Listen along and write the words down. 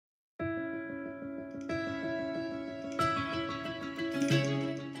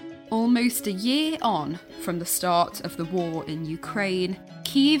Almost a year on from the start of the war in Ukraine,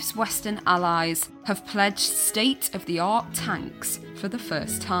 Kyiv's Western allies have pledged state-of-the-art tanks for the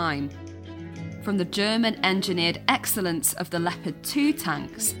first time. From the German-engineered excellence of the Leopard 2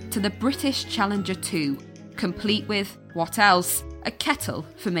 tanks to the British Challenger 2, complete with, what else, a kettle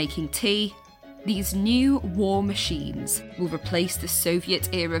for making tea, these new war machines will replace the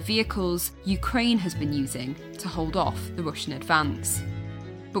Soviet-era vehicles Ukraine has been using to hold off the Russian advance.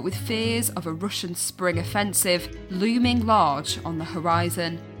 But with fears of a Russian spring offensive looming large on the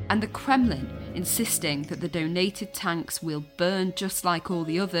horizon, and the Kremlin insisting that the donated tanks will burn just like all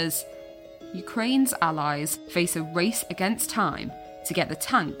the others, Ukraine's allies face a race against time to get the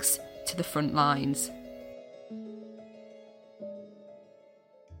tanks to the front lines.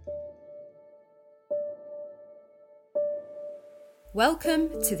 Welcome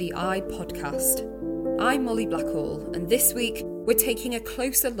to the iPodcast. I'm Molly Blackall, and this week we're taking a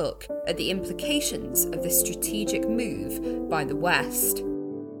closer look at the implications of this strategic move by the West.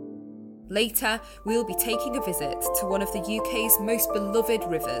 Later, we'll be taking a visit to one of the UK's most beloved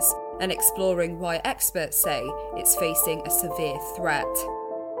rivers and exploring why experts say it's facing a severe threat.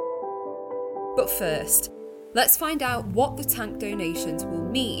 But first, let's find out what the tank donations will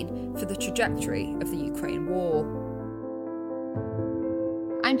mean for the trajectory of the Ukraine war.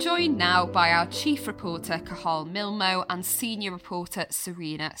 I'm joined now by our chief reporter, Cathal Milmo, and senior reporter,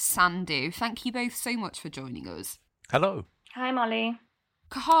 Serena Sandhu. Thank you both so much for joining us. Hello. Hi, Molly.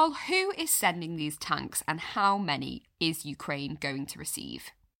 Cathal, who is sending these tanks and how many is Ukraine going to receive?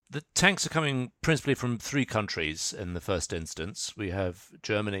 The tanks are coming principally from three countries in the first instance. We have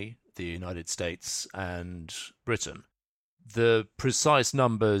Germany, the United States, and Britain. The precise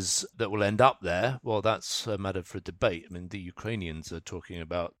numbers that will end up there, well, that's a matter for debate. I mean, the Ukrainians are talking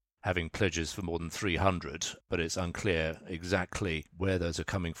about having pledges for more than 300, but it's unclear exactly where those are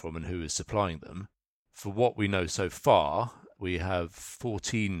coming from and who is supplying them. For what we know so far, we have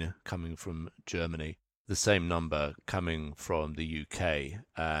 14 coming from Germany, the same number coming from the UK,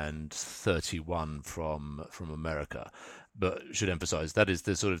 and 31 from America. But I should emphasize that is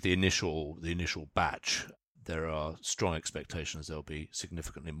the sort of the initial batch. There are strong expectations there'll be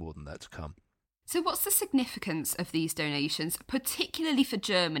significantly more than that to come. So what's the significance of these donations, particularly for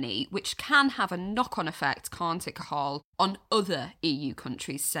Germany, which can have a knock-on effect, can't it, Cathal, on other EU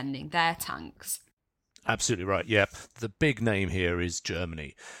countries sending their tanks? Absolutely right, yeah. The big name here is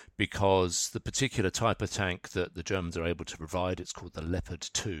Germany, because the particular type of tank that the Germans are able to provide, it's called the Leopard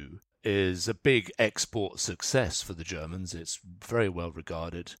 2, is a big export success for the Germans. It's very well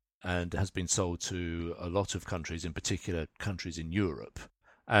regarded and has been sold to a lot of countries, in particular countries in Europe.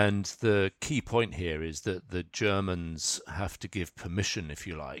 And the key point here is that the Germans have to give permission, if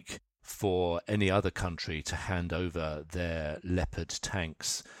you like, for any other country to hand over their Leopard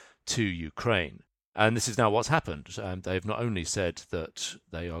tanks to Ukraine. And this is now what's happened. They've not only said that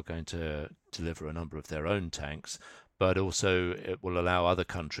they are going to deliver a number of their own tanks, but also it will allow other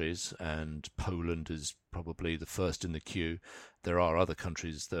countries, and Poland is probably the first in the queue. There are other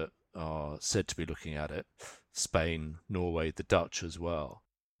countries that are said to be looking at it, Spain, Norway, the Dutch as well,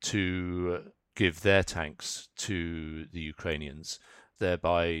 to give their tanks to the Ukrainians,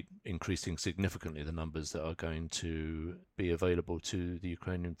 thereby increasing significantly the numbers that are going to be available to the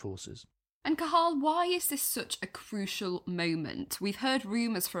Ukrainian forces. And Cathal, why is this such a crucial moment? We've heard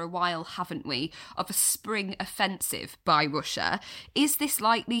rumours for a while, haven't we, of a spring offensive by Russia. Is this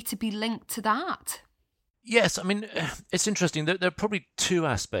likely to be linked to that? Yes, I mean, it's interesting. There are probably two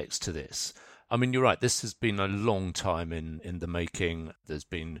aspects to this. I mean, you're right, this has been a long time in the making. There's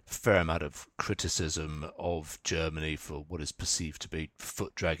been a fair amount of criticism of Germany for what is perceived to be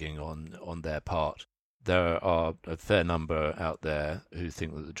foot-dragging on their part. There are a fair number out there who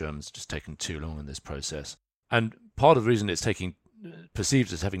think that the Germans have just taken too long in this process. And part of the reason it's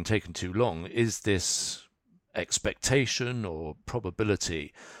perceived as having taken too long is this expectation or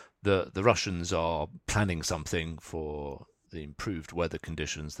probability that the Russians are planning something for the improved weather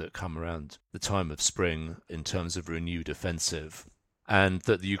conditions that come around the time of spring in terms of renewed offensive, and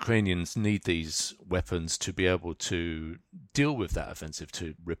that the Ukrainians need these weapons to be able to deal with that offensive,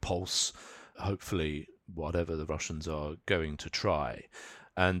 to repulse, hopefully, whatever the Russians are going to try.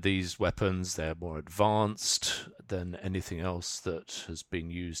 And these weapons, they're more advanced than anything else that has been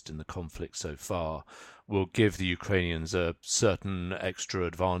used in the conflict so far, will give the Ukrainians a certain extra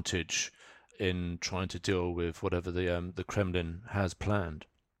advantage in trying to deal with whatever the Kremlin has planned.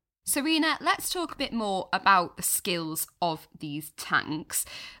 Serena, let's talk a bit more about the skills of these tanks.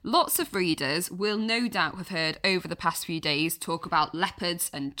 Lots of readers will no doubt have heard over the past few days talk about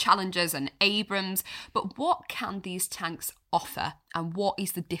Leopards and Challengers and Abrams, but what can these tanks offer and what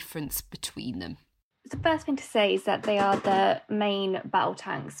is the difference between them? The first thing to say is that they are the main battle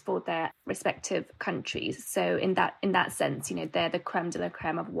tanks for their respective countries. So in that sense, they're the creme de la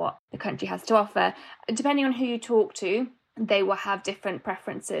creme of what the country has to offer. Depending on who you talk to, they will have different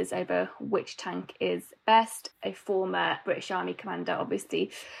preferences over which tank is best. A former British Army commander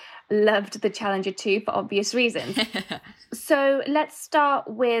obviously loved the Challenger 2 for obvious reasons. So let's start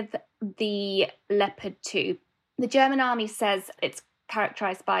with the Leopard 2. The German army says it's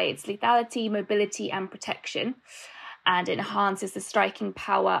characterised by its lethality, mobility and protection, and enhances the striking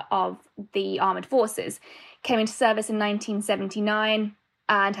power of the armoured forces. Came into service in 1979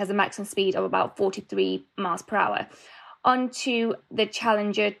 and has a maximum speed of about 43 miles per hour. On to the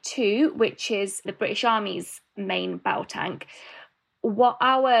Challenger 2, which is the British Army's main battle tank. What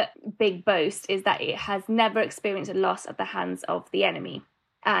our big boast is that it has never experienced a loss at the hands of the enemy.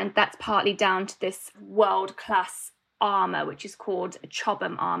 And that's partly down to this world-class armour, which is called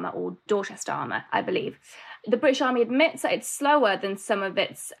Chobham armour or Dorchester armour, I believe. The British Army admits that it's slower than some of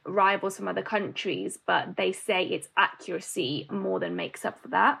its rivals from other countries, but they say its accuracy more than makes up for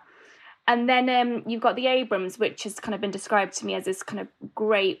that. And then you've got the Abrams, which has kind of been described to me as this kind of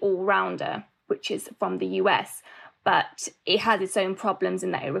great all-rounder, which is from the US. But it has its own problems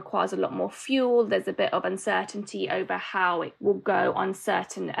in that it requires a lot more fuel. There's a bit of uncertainty over how it will go on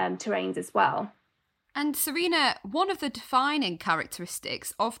certain terrains as well. And Serena, one of the defining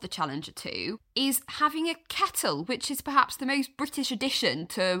characteristics of the Challenger 2 is having a kettle, which is perhaps the most British addition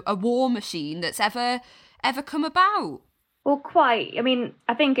to a war machine that's ever come about. Well, quite. I mean,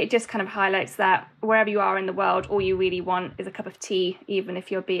 I think it just kind of highlights that wherever you are in the world, all you really want is a cup of tea, even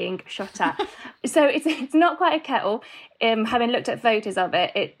if you're being shot at. So it's not quite a kettle. Having looked at photos of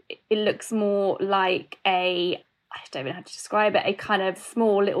it, it looks more like I don't even know how to describe it, a kind of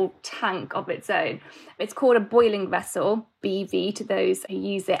small little tank of its own. It's called a boiling vessel, BV, to those who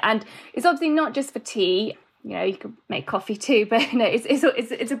use it. And it's obviously not just for tea. You can make coffee too, but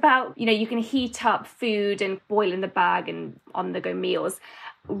it's about, you can heat up food and boil in the bag and on-the-go meals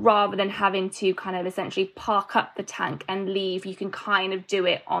rather than having to kind of essentially park up the tank and leave. You can kind of do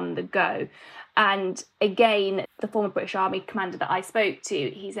it on the go. And again, the former British Army commander that I spoke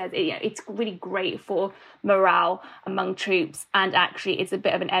to, he says it's really great for morale among troops, and actually it's a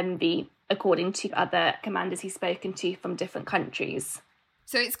bit of an envy according to other commanders he's spoken to from different countries.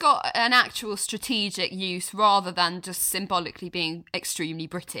 So it's got an actual strategic use rather than just symbolically being extremely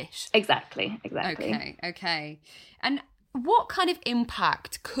British. Exactly. Okay. And what kind of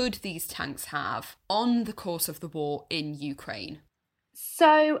impact could these tanks have on the course of the war in Ukraine?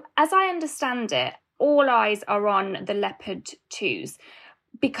 So, as I understand it, all eyes are on the Leopard 2s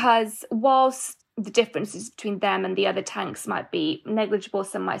because whilst the differences between them and the other tanks might be negligible,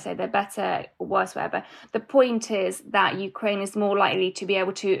 some might say they're better or worse, whatever. The point is that Ukraine is more likely to be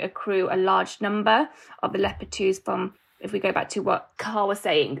able to accrue a large number of the Leopard 2s from, if we go back to what Carl was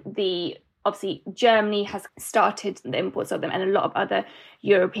saying, obviously Germany has started the imports of them and a lot of other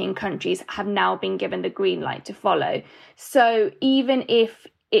European countries have now been given the green light to follow. So even if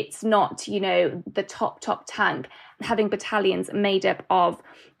it's not, the top tank, having battalions made up of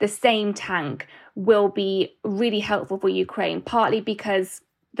the same tank will be really helpful for Ukraine, partly because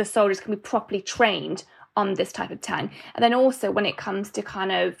the soldiers can be properly trained on this type of tank. And then also when it comes to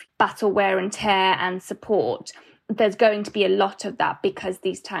kind of battle wear and tear and support, there's going to be a lot of that because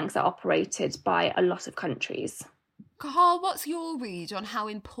these tanks are operated by a lot of countries. Carl, what's your read on how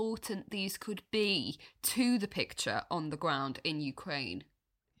important these could be to the picture on the ground in Ukraine?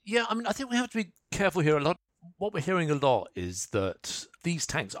 Yeah, I mean, I think we have to be careful here a lot. What we're hearing a lot is that these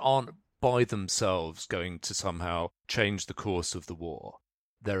tanks aren't by themselves going to somehow change the course of the war.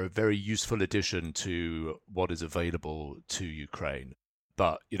 They're a very useful addition to what is available to Ukraine.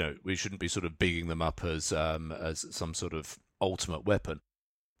 But, we shouldn't be sort of bigging them up as some sort of ultimate weapon.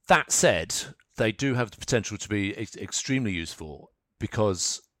 That said, they do have the potential to be extremely useful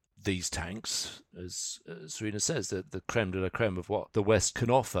because these tanks, as Serena says, the creme de la creme of what the West can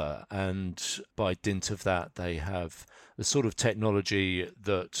offer. And by dint of that, they have the sort of technology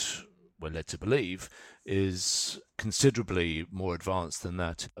that we're led to believe is considerably more advanced than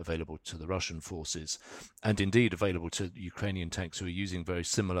that available to the Russian forces, and indeed available to Ukrainian tanks who are using very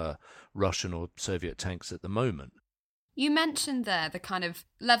similar Russian or Soviet tanks at the moment. You mentioned there the kind of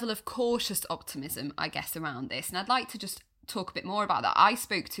level of cautious optimism, I guess, around this, and I'd like to just talk a bit more about that. I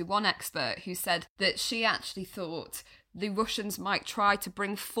spoke to one expert who said that she actually thought the Russians might try to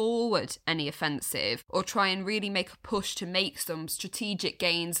bring forward any offensive or try and really make a push to make some strategic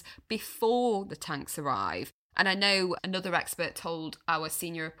gains before the tanks arrive. And I know another expert told our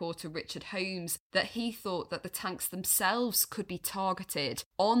senior reporter Richard Holmes that he thought that the tanks themselves could be targeted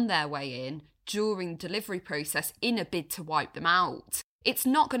on their way in during the delivery process in a bid to wipe them out. It's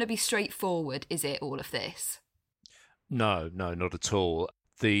not going to be straightforward, is it, all of this? No, not at all.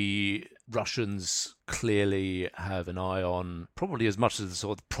 The Russians clearly have an eye on probably as much of the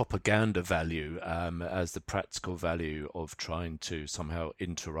sort of propaganda value as the practical value of trying to somehow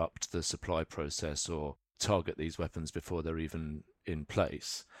interrupt the supply process or target these weapons before they're even in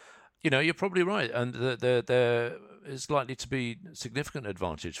place. You're probably right, and there is likely to be significant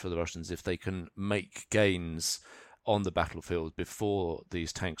advantage for the Russians if they can make gains on the battlefield before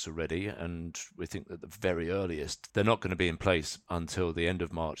these tanks are ready, and we think that the very earliest they're not going to be in place until the end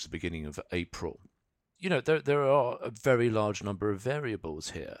of March, the beginning of April. There are a very large number of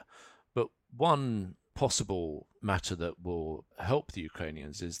variables here, but one possible matter that will help the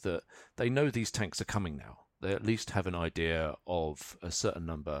Ukrainians is that they know these tanks are coming now. They at least have an idea of a certain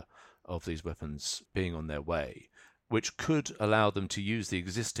number of these weapons being on their way, which could allow them to use the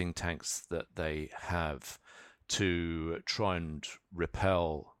existing tanks that they have to try and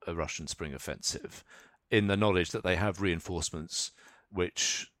repel a Russian spring offensive, in the knowledge that they have reinforcements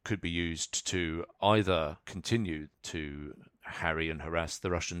which could be used to either continue to harry and harass the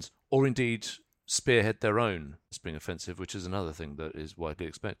Russians or indeed spearhead their own spring offensive, which is another thing that is widely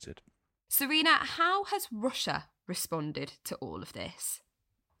expected. Serena, how has Russia responded to all of this?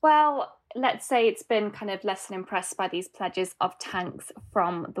 Well, let's say it's been kind of less than impressed by these pledges of tanks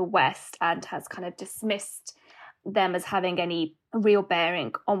from the West and has kind of dismissed them as having any real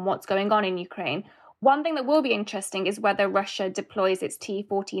bearing on what's going on in Ukraine. One thing that will be interesting is whether Russia deploys its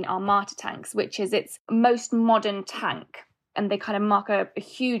T-14 Armata tanks, which is its most modern tank. And they kind of mark a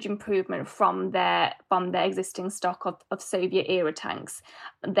huge improvement from their existing stock of Soviet-era tanks.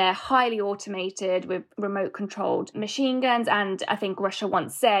 They're highly automated with remote-controlled machine guns, and I think Russia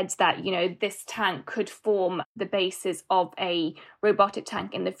once said that, this tank could form the basis of a robotic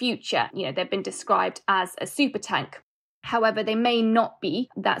tank in the future. They've been described as a super tank. However, they may not be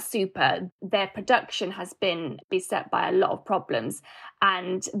that super. Their production has been beset by a lot of problems,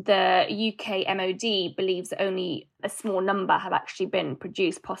 and the UK MOD believes that only a small number have actually been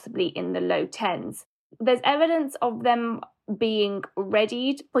produced, possibly in the low tens. There's evidence of them being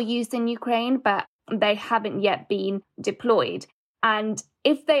readied for use in Ukraine, but they haven't yet been deployed. And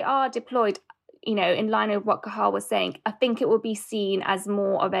if they are deployed, in line with what Cathal was saying, I think it will be seen as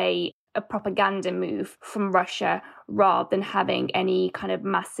more of a propaganda move from Russia rather than having any kind of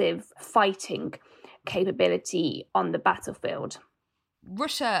massive fighting capability on the battlefield.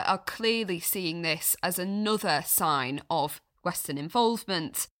 Russia are clearly seeing this as another sign of Western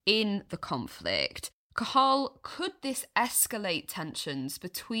involvement in the conflict. Cathal, could this escalate tensions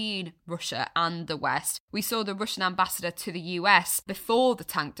between Russia and the West? We saw the Russian ambassador to the US before the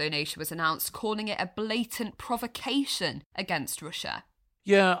tank donation was announced, calling it a blatant provocation against Russia.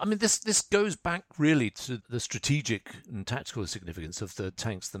 Yeah, I mean, this goes back really to the strategic and tactical significance of the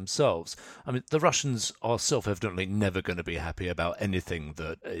tanks themselves. I mean, the Russians are self-evidently never going to be happy about anything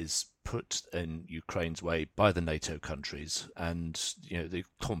that is put in Ukraine's way by the NATO countries. And, the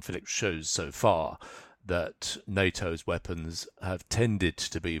conflict shows so far that NATO's weapons have tended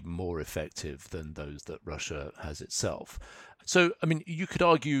to be more effective than those that Russia has itself. So, I mean, you could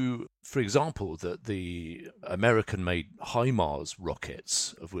argue, for example, that the American-made HIMARS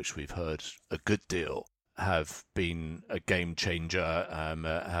rockets, of which we've heard a good deal, have been a game changer,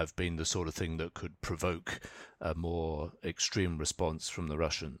 have been the sort of thing that could provoke a more extreme response from the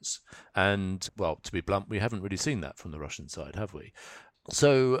Russians. And, well, to be blunt, we haven't really seen that from the Russian side, have we?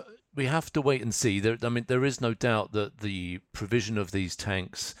 So we have to wait and see. There is no doubt that the provision of these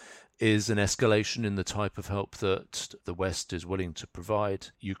tanks is an escalation in the type of help that the West is willing to provide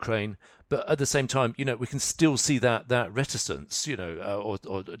Ukraine. But at the same time, we can still see that reticence, or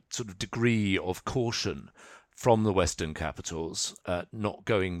sort of degree of caution from the Western capitals, not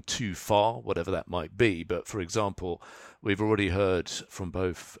going too far, whatever that might be. But for example, we've already heard from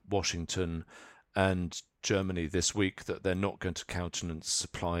both Washington and Germany this week that they're not going to countenance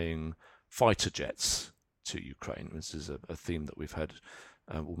supplying fighter jets to Ukraine. This is a theme that we've had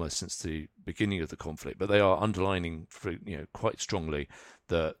almost since the beginning of the conflict, but they are underlining quite strongly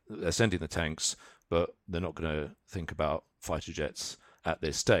that they're sending the tanks, but they're not going to think about fighter jets at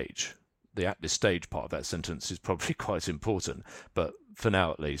this stage. The at this stage part of that sentence is probably quite important, but for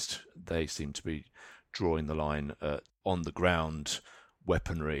now at least, they seem to be drawing the line at on the ground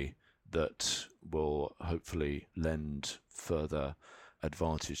weaponry that will hopefully lend further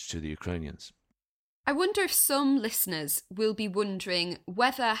advantage to the Ukrainians. I wonder if some listeners will be wondering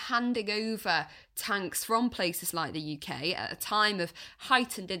whether handing over tanks from places like the UK at a time of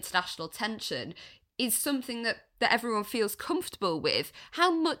heightened international tension is something that everyone feels comfortable with.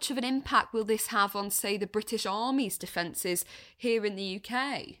 How much of an impact will this have on, say, the British Army's defences here in the UK?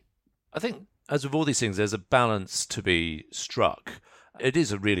 I think, as with all these things, there's a balance to be struck. It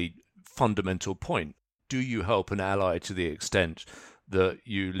is a really fundamental point. Do you help an ally to the extent that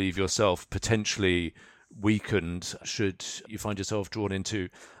you leave yourself potentially weakened should you find yourself drawn into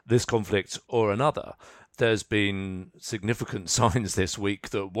this conflict or another? There's been significant signs this week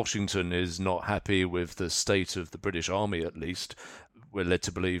that Washington is not happy with the state of the British Army, at least. We're led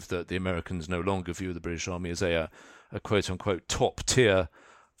to believe that the Americans no longer view the British Army as a quote-unquote top-tier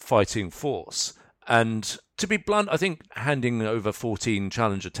fighting force. And to be blunt, I think handing over 14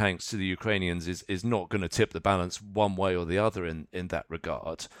 Challenger tanks to the Ukrainians is not going to tip the balance one way or the other in that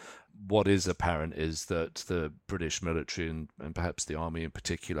regard. What is apparent is that the British military and perhaps the army in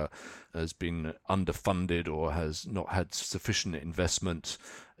particular has been underfunded or has not had sufficient investment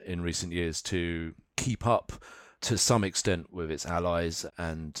in recent years to keep up to some extent with its allies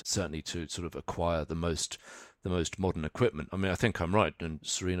and certainly to sort of acquire the most modern equipment. I mean, I think I'm right, and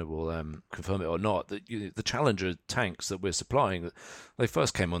Serena will confirm it or not, that the Challenger tanks that we're supplying, they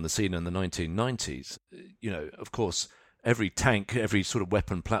first came on the scene in the 1990s. Of course, every tank, every sort of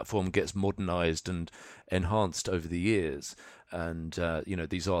weapon platform gets modernized and enhanced over the years. And,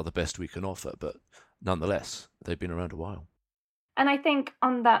 these are the best we can offer. But nonetheless, they've been around a while. And I think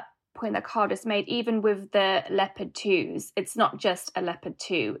on that point that Carl just made, even with the Leopard 2s, it's not just a Leopard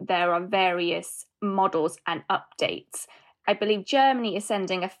 2. There are various models and updates. I believe Germany is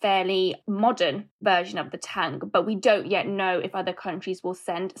sending a fairly modern version of the tank, but we don't yet know if other countries will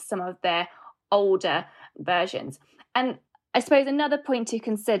send some of their older versions. And I suppose another point to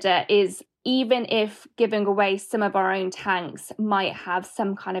consider is even if giving away some of our own tanks might have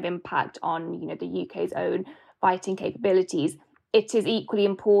some kind of impact on, the UK's own fighting capabilities, it is equally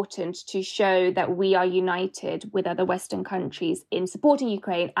important to show that we are united with other Western countries in supporting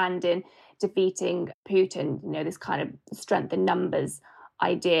Ukraine and in defeating Putin, this kind of strength in numbers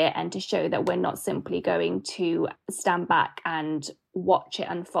idea, and to show that we're not simply going to stand back and watch it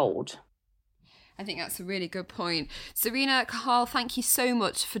unfold. I think that's a really good point. Serena, Carl, thank you so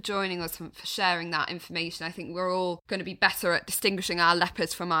much for joining us, for sharing that information. I think we're all going to be better at distinguishing our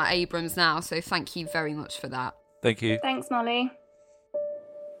Leopards from our Abrams now, so thank you very much for that. Thank you. Thanks, Molly.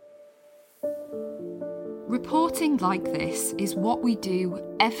 Reporting like this is what we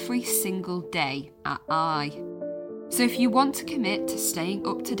do every single day at I. So if you want to commit to staying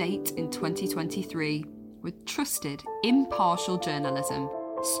up to date in 2023 with trusted, impartial journalism,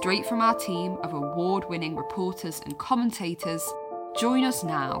 straight from our team of award-winning reporters and commentators, join us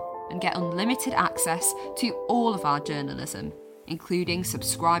now and get unlimited access to all of our journalism, including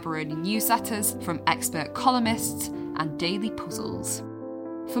subscriber-only newsletters from expert columnists and daily puzzles.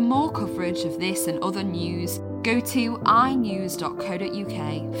 For more coverage of this and other news, go to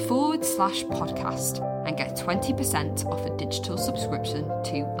inews.co.uk/podcast and get 20% off a digital subscription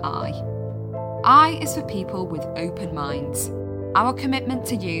to I. I is for people with open minds. Our commitment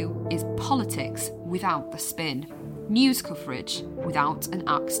to you is politics without the spin, news coverage without an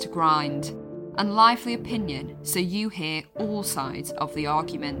axe to grind, and lively opinion so you hear all sides of the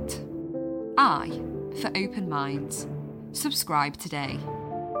argument. I for open minds. Subscribe today.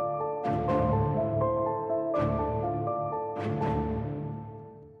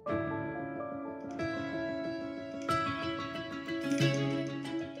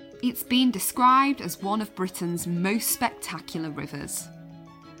 It's been described as one of Britain's most spectacular rivers.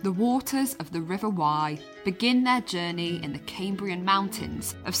 The waters of the River Wye begin their journey in the Cambrian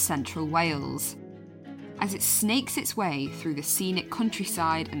Mountains of central Wales. As it snakes its way through the scenic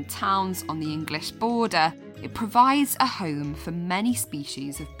countryside and towns on the English border, it provides a home for many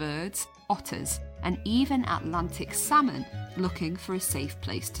species of birds, otters, and even Atlantic salmon looking for a safe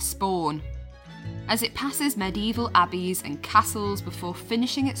place to spawn. As it passes medieval abbeys and castles before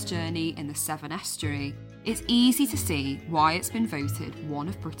finishing its journey in the Severn Estuary, it's easy to see why it's been voted one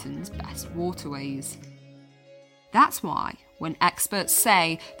of Britain's best waterways. That's why, when experts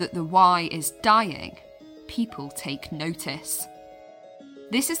say that the Wye is dying, people take notice.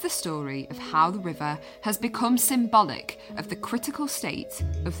 This is the story of how the river has become symbolic of the critical state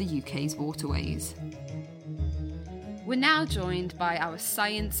of the UK's waterways. We're now joined by our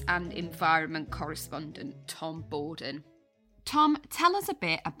science and environment correspondent, Tom Borden. Tom, tell us a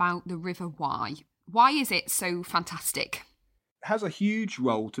bit about the River Wye. Why is it so fantastic? has a huge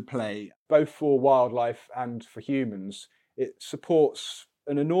role to play, both for wildlife and for humans. It supports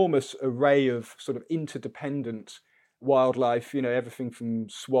an enormous array of sort of interdependent wildlife, everything from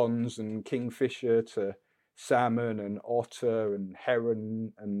swans and kingfisher to salmon and otter and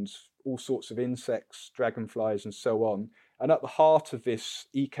heron and all sorts of insects, dragonflies and so on. And at the heart of this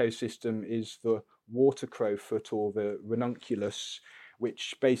ecosystem is the water crowfoot, or the ranunculus,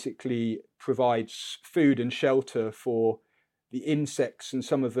 which basically provides food and shelter for the insects and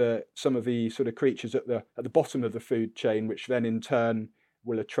some of the sort of creatures at the bottom of the food chain, which then in turn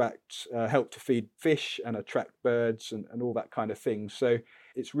will help to feed fish and attract birds and all that kind of thing. So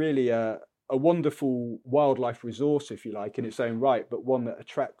it's really a wonderful wildlife resource, if you like, in its own right, but one that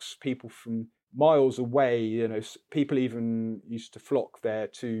attracts people from miles away. People even used to flock there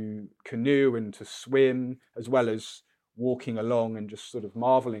to canoe and to swim, as well as walking along and just sort of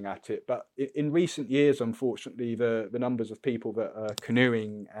marveling at it. But in recent years, unfortunately, the numbers of people that are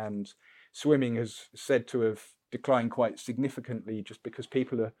canoeing and swimming has said to have declined quite significantly, just because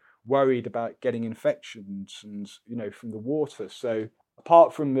people are worried about getting infections and from the water. So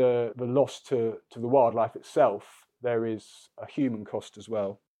apart from the loss to the wildlife itself, there is a human cost as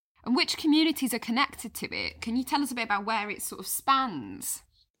well. And which communities are connected to it? Can you tell us a bit about where it sort of spans?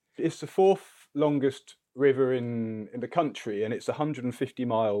 It's the fourth longest river in the country, and it's 150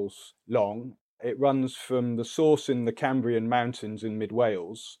 miles long. It runs from the source in the Cambrian Mountains in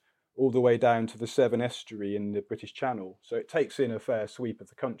mid-Wales all the way down to the Severn Estuary in the British Channel. So it takes in a fair sweep of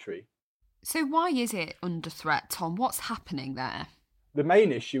the country. So why is it under threat, Tom? What's happening there? The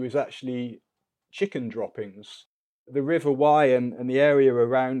main issue is actually chicken droppings. The River Wye and the area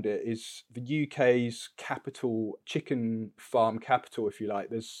around it is the UK's capital, chicken farm capital, if you like.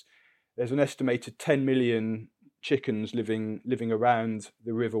 There's an estimated 10 million chickens living around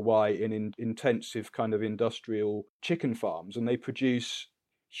the River Wye in intensive kind of industrial chicken farms, and they produce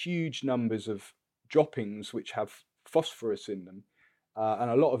huge numbers of droppings which have phosphorus in them. And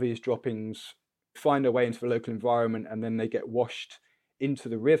a lot of these droppings find their way into the local environment, and then they get washed into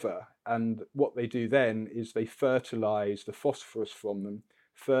the river. And what they do then is they fertilize the phosphorus from them,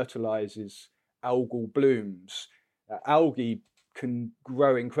 fertilizes algal blooms. Algae can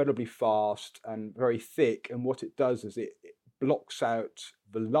grow incredibly fast and very thick, and what it does is it blocks out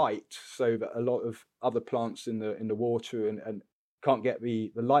the light, so that a lot of other plants in the water and can't get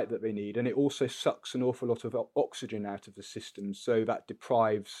the light that they need. And it also sucks an awful lot of oxygen out of the system, so that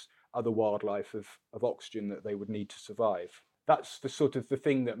deprives other wildlife of oxygen that they would need to survive. That's the sort of the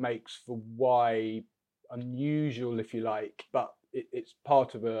thing that makes the Wye unusual, if you like, but it's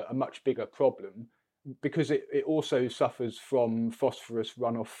part of a much bigger problem, because it also suffers from phosphorus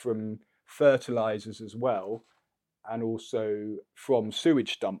runoff from fertilizers as well, and also from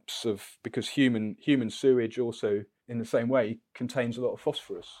sewage dumps because human sewage also in the same way contains a lot of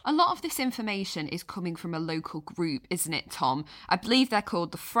phosphorus. A lot of this information is coming from a local group, isn't it, Tom? I believe they're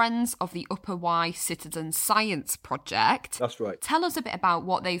called the Friends of the Upper Wye Citizen Science Project. That's right. Tell us a bit about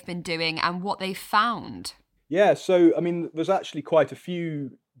what they've been doing and what they've found. Yeah, so there's actually quite a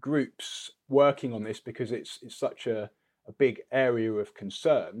few groups working on this because it's such a big area of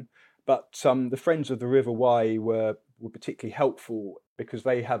concern. But the Friends of the River Wye were particularly helpful because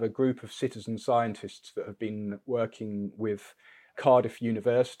they have a group of citizen scientists that have been working with Cardiff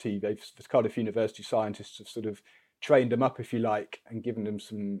University. The Cardiff University scientists have sort of trained them up, if you like, and given them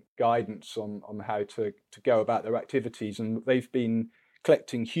some guidance on how to go about their activities. And they've been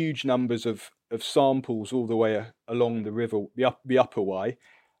collecting huge numbers of samples all the way along the river, the Upper Wye,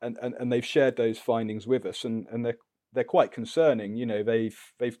 and they've shared those findings with us, and they're quite concerning.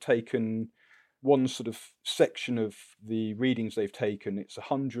 They've taken one sort of section of the readings they've taken. It's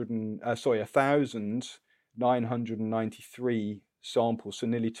 1,993 samples, so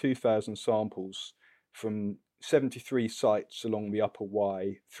nearly 2,000 samples from 73 sites along the Upper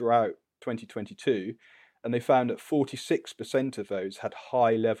Wye throughout 2022, and they found that 46% of those had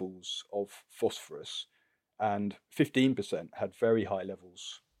high levels of phosphorus, and 15% had very high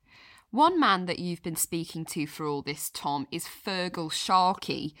levels. One man that you've been speaking to for all this, Tom, is Feargal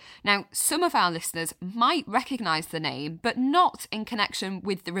Sharkey. Now, some of our listeners might recognise the name, but not in connection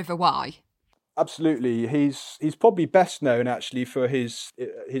with the River Wye. Absolutely. He's probably best known, actually, for his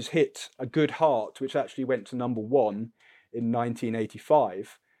hit A Good Heart, which actually went to number 1 in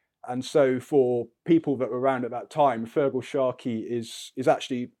 1985. And so for people that were around at that time, Feargal Sharkey is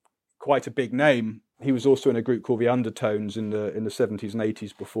actually quite a big name. He was also in a group called the Undertones in the 70s and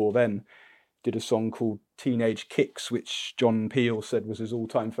 80s before then. Did a song called Teenage Kicks, which John Peel said was his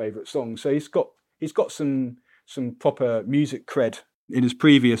all-time favourite song. So he's got some proper music cred in his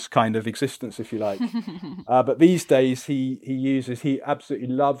previous kind of existence, if you like. But these days he absolutely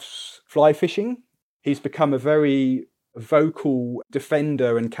loves fly fishing. He's become a very vocal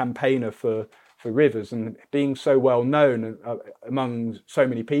defender and campaigner for rivers, and being so well known among so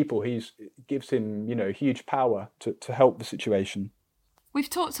many people, it gives him, huge power to help the situation. We've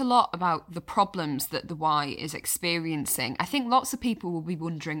talked a lot about the problems that the Wye is experiencing. I think lots of people will be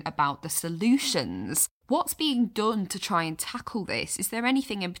wondering about the solutions. What's being done to try and tackle this? Is there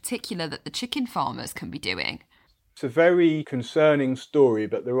anything in particular that the chicken farmers can be doing? It's a very concerning story,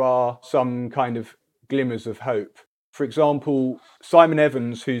 but there are some kind of glimmers of hope. For example, Simon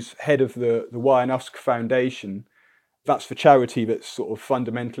Evans, who's head of the Wye and Usk Foundation, that's the charity that's sort of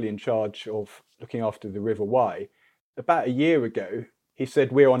fundamentally in charge of looking after the River Wye. About a year ago, he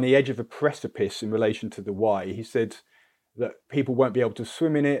said we're on the edge of a precipice in relation to the Wye. He said that people won't be able to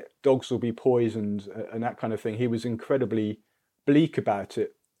swim in it, dogs will be poisoned, and that kind of thing. He was incredibly bleak about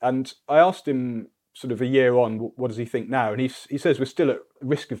it. And I asked him sort of a year on, what does he think now? And he says we're still at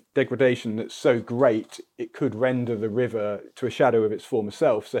risk of degradation that's so great it could render the river to a shadow of its former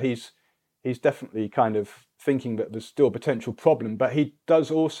self. So he's definitely kind of thinking that there's still a potential problem. But he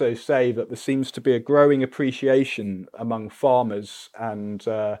does also say that there seems to be a growing appreciation among farmers and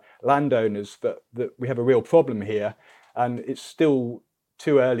landowners that we have a real problem here. And it's still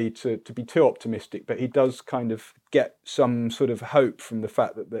too early to be too optimistic, but he does kind of get some sort of hope from the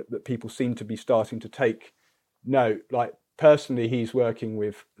fact that people seem to be starting to take note. Like, personally, he's working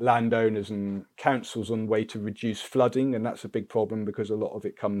with landowners and councils on the way to reduce flooding, and that's a big problem because a lot of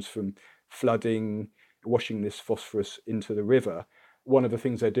it comes from flooding, washing this phosphorus into the river. One of the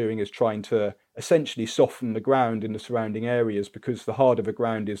things they're doing is trying to essentially soften the ground in the surrounding areas, because the harder the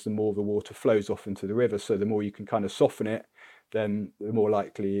ground is, the more the water flows off into the river. So the more you can kind of soften it, then the more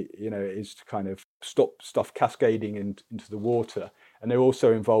likely, it is to kind of stop stuff cascading into the water. And they're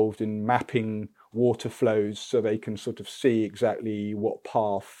also involved in mapping water flows so they can sort of see exactly what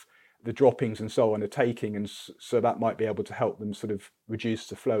path the droppings and so on are taking. And so that might be able to help them sort of reduce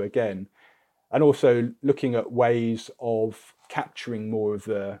the flow again. And also looking at ways of capturing more of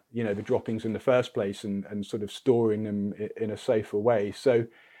the droppings in the first place and sort of storing them in a safer way. So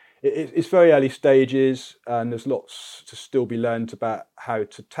it's very early stages, and there's lots to still be learned about how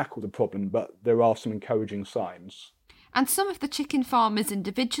to tackle the problem, but there are some encouraging signs. And some of the chicken farmers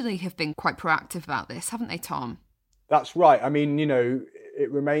individually have been quite proactive about this, haven't they, Tom? That's right. I mean,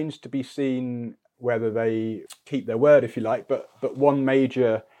 it remains to be seen whether they keep their word, if you like, but one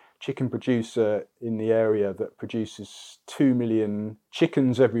major chicken producer in the area that produces 2 million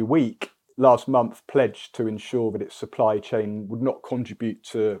chickens every week last month pledged to ensure that its supply chain would not contribute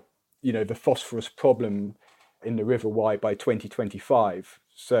to the phosphorus problem in the River Wye by 2025.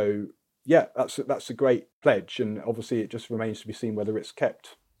 So yeah, that's a great pledge, and obviously it just remains to be seen whether it's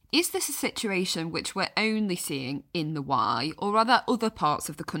kept. Is this a situation which we're only seeing in the Wye, or are there other parts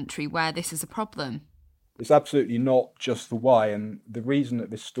of the country where this is a problem? It's absolutely not just the Wye, and the reason that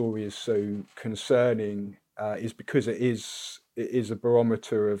this story is so concerning is because it is a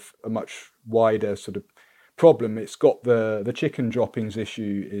barometer of a much wider sort of problem. It's got the chicken droppings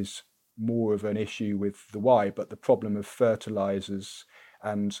issue is more of an issue with the Wye, but the problem of fertilizers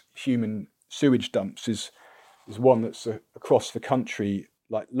and human sewage dumps is one that's across the country.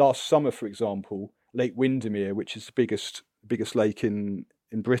 Like last summer, for example, Lake Windermere, which is the biggest lake in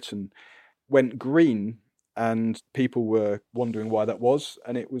Britain, went green, and people were wondering why that was,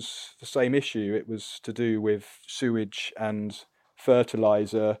 and it was the same issue. It was to do with sewage and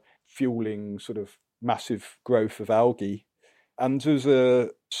fertilizer fueling sort of massive growth of algae. And there was a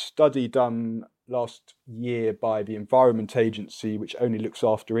study done last year by the Environment Agency, which only looks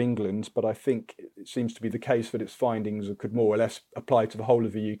after England, but I think it seems to be the case that its findings could more or less apply to the whole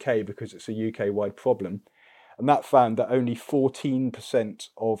of the UK because it's a UK-wide problem. And that found that only 14%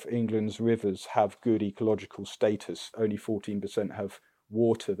 of England's rivers have good ecological status. Only 14% have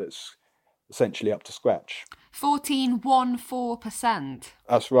water that's essentially up to scratch. 14%?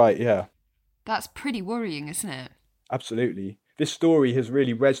 That's right, yeah. That's pretty worrying, isn't it? Absolutely. This story has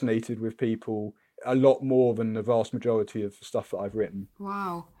really resonated with people a lot more than the vast majority of the stuff that I've written.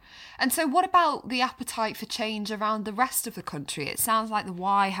 Wow. And so what about the appetite for change around the rest of the country? It sounds like the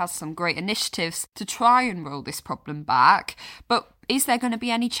Wye has some great initiatives to try and roll this problem back, but is there going to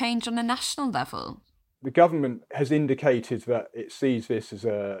be any change on a national level? The government has indicated that it sees this as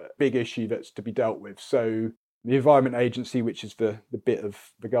a big issue that's to be dealt with. So the Environment Agency, which is the bit of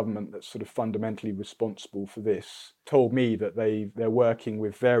the government that's sort of fundamentally responsible for this, told me that they're working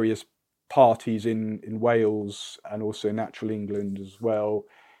with various parties in Wales and also Natural England as well,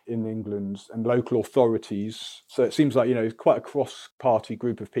 in England and local authorities. So it seems like, quite a cross-party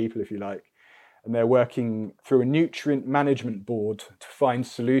group of people, if you like. And they're working through a nutrient management board to find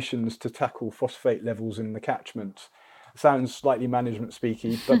solutions to tackle phosphate levels in the catchment. Sounds slightly management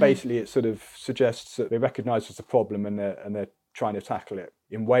speaky, but basically it sort of suggests that they recognise there's a problem and they're trying to tackle it.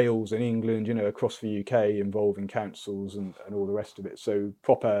 In Wales and England, across the UK, involving councils and all the rest of it. So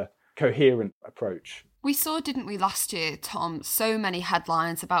proper coherent approach. We saw, didn't we, last year, Tom, so many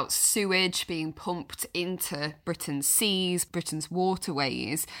headlines about sewage being pumped into Britain's seas, Britain's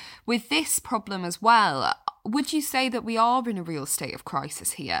waterways. With this problem as well, would you say that we are in a real state of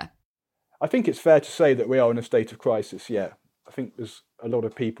crisis here? I think it's fair to say that we are in a state of crisis, yeah. I think there's a lot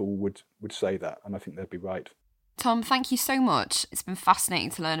of people would say that, and I think they'd be right. Tom, thank you so much. It's been fascinating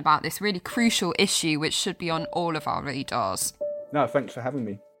to learn about this really crucial issue which should be on all of our radars. No, thanks for having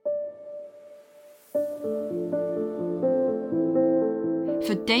me.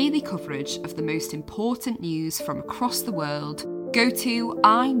 For daily coverage of the most important news from across the world, go to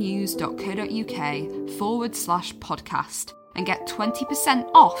inews.co.uk/podcast and get 20%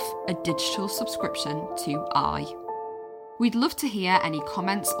 off a digital subscription to I. We'd love to hear any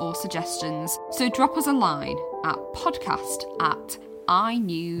comments or suggestions, so drop us a line at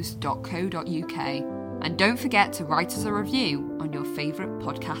podcast@inews.co.uk. And don't forget to write us a review on your favourite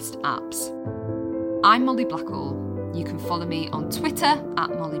podcast apps. I'm Molly Blackall. You can follow me on Twitter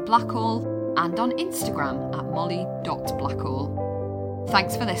 @Molly Blackall and on Instagram @molly.blackall.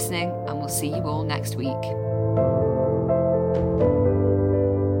 Thanks for listening, and we'll see you all next week.